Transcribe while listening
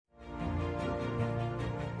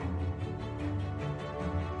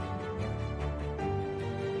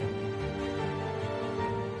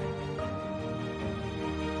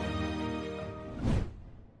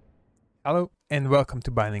Hello and welcome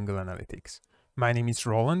to Bilingual Analytics. My name is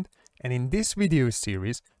Roland, and in this video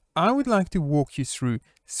series, I would like to walk you through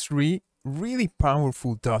 3 really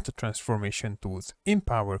powerful data transformation tools in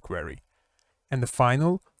Power Query. And the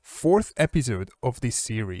final, 4th episode of this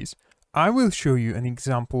series, I will show you an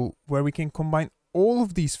example where we can combine all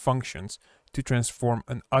of these functions to transform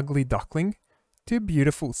an ugly duckling to a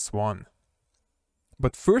beautiful swan.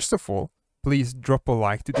 But first of all, please drop a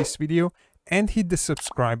like to this video and hit the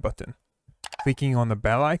subscribe button. Clicking on the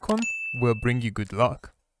bell icon will bring you good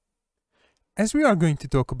luck. As we are going to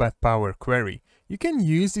talk about Power Query, you can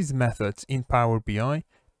use these methods in Power BI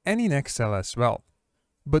and in Excel as well.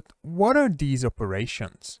 But what are these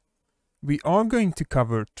operations? We are going to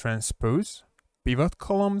cover transpose, pivot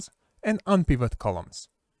columns, and unpivot columns.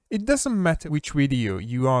 It doesn't matter which video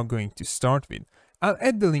you are going to start with. I'll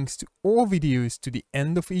add the links to all videos to the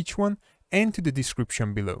end of each one and to the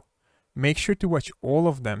description below. Make sure to watch all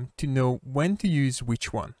of them to know when to use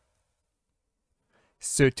which one.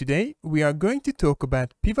 So today we are going to talk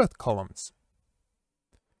about pivot columns.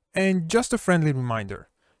 And just a friendly reminder,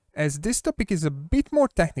 as this topic is a bit more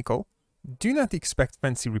technical, do not expect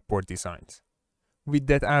fancy report designs. With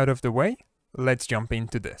that out of the way, let's jump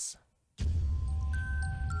into this.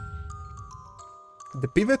 The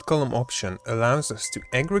pivot column option allows us to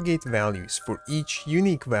aggregate values for each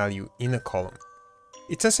unique value in a column.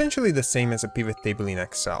 It's essentially the same as a pivot table in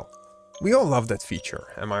Excel. We all love that feature,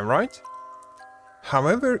 am I right?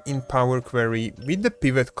 However, in Power Query, with the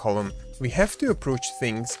pivot column, we have to approach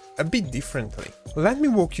things a bit differently. Let me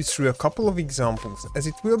walk you through a couple of examples, as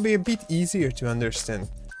it will be a bit easier to understand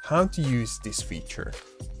how to use this feature.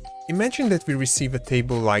 Imagine that we receive a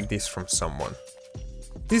table like this from someone.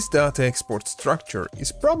 This data export structure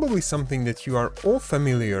is probably something that you are all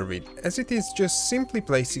familiar with, as it is just simply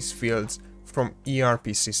places fields from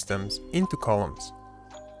ERP systems into columns.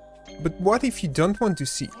 But what if you don't want to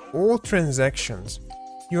see all transactions?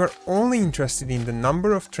 You are only interested in the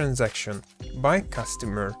number of transactions by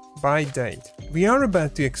customer, by date. We are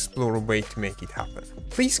about to explore a way to make it happen.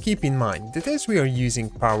 Please keep in mind that as we are using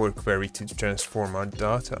Power Query to transform our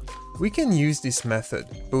data, we can use this method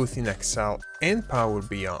both in Excel and Power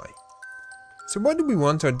BI. So what do we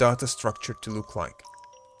want our data structure to look like?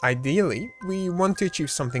 Ideally, we want to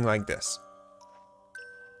achieve something like this.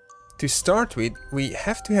 To start with, we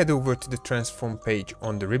have to head over to the transform page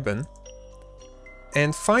on the ribbon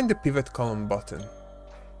and find the pivot column button.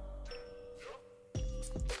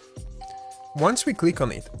 Once we click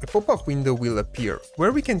on it, a pop-up window will appear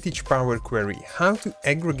where we can teach Power Query how to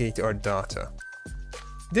aggregate our data.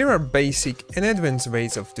 There are basic and advanced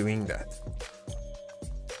ways of doing that.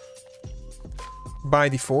 By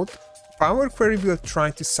default, Power Query will try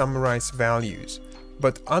to summarize values,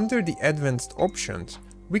 but under the advanced options,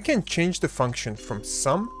 we can change the function from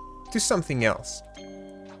sum to something else.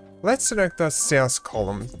 Let's select our sales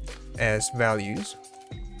column as values.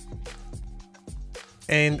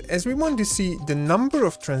 And as we want to see the number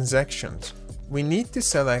of transactions, we need to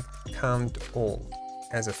select count all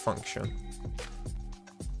as a function.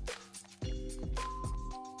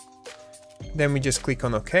 Then we just click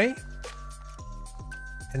on OK.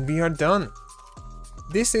 And we are done.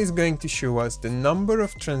 This is going to show us the number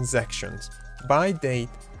of transactions by date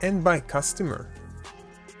and by customer.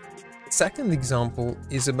 The second example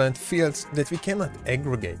is about fields that we cannot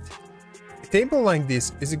aggregate. A table like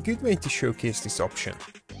this is a good way to showcase this option.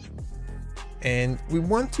 And we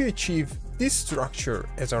want to achieve this structure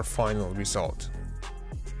as our final result.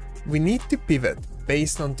 We need to pivot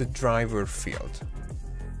based on the driver field.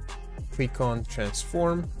 Click on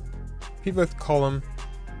Transform, Pivot Column,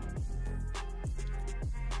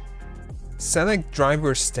 select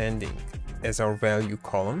Driver Standing as our value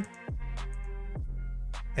column,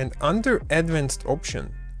 and under Advanced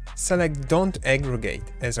option, select Don't Aggregate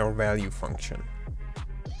as our value function.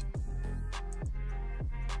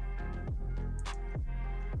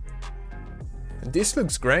 And this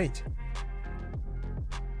looks great.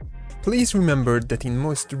 Please remember that in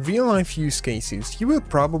most real-life use cases, you will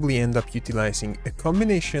probably end up utilizing a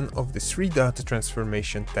combination of the 3 data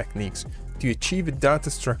transformation techniques to achieve a data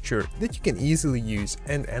structure that you can easily use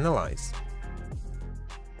and analyze.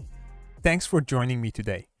 Thanks for joining me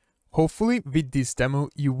today. Hopefully, with this demo,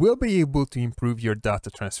 you will be able to improve your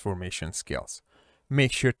data transformation skills.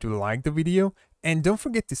 Make sure to like the video and don't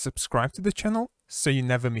forget to subscribe to the channel so you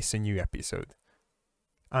never miss a new episode.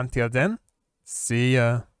 Until then, see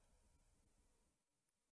ya!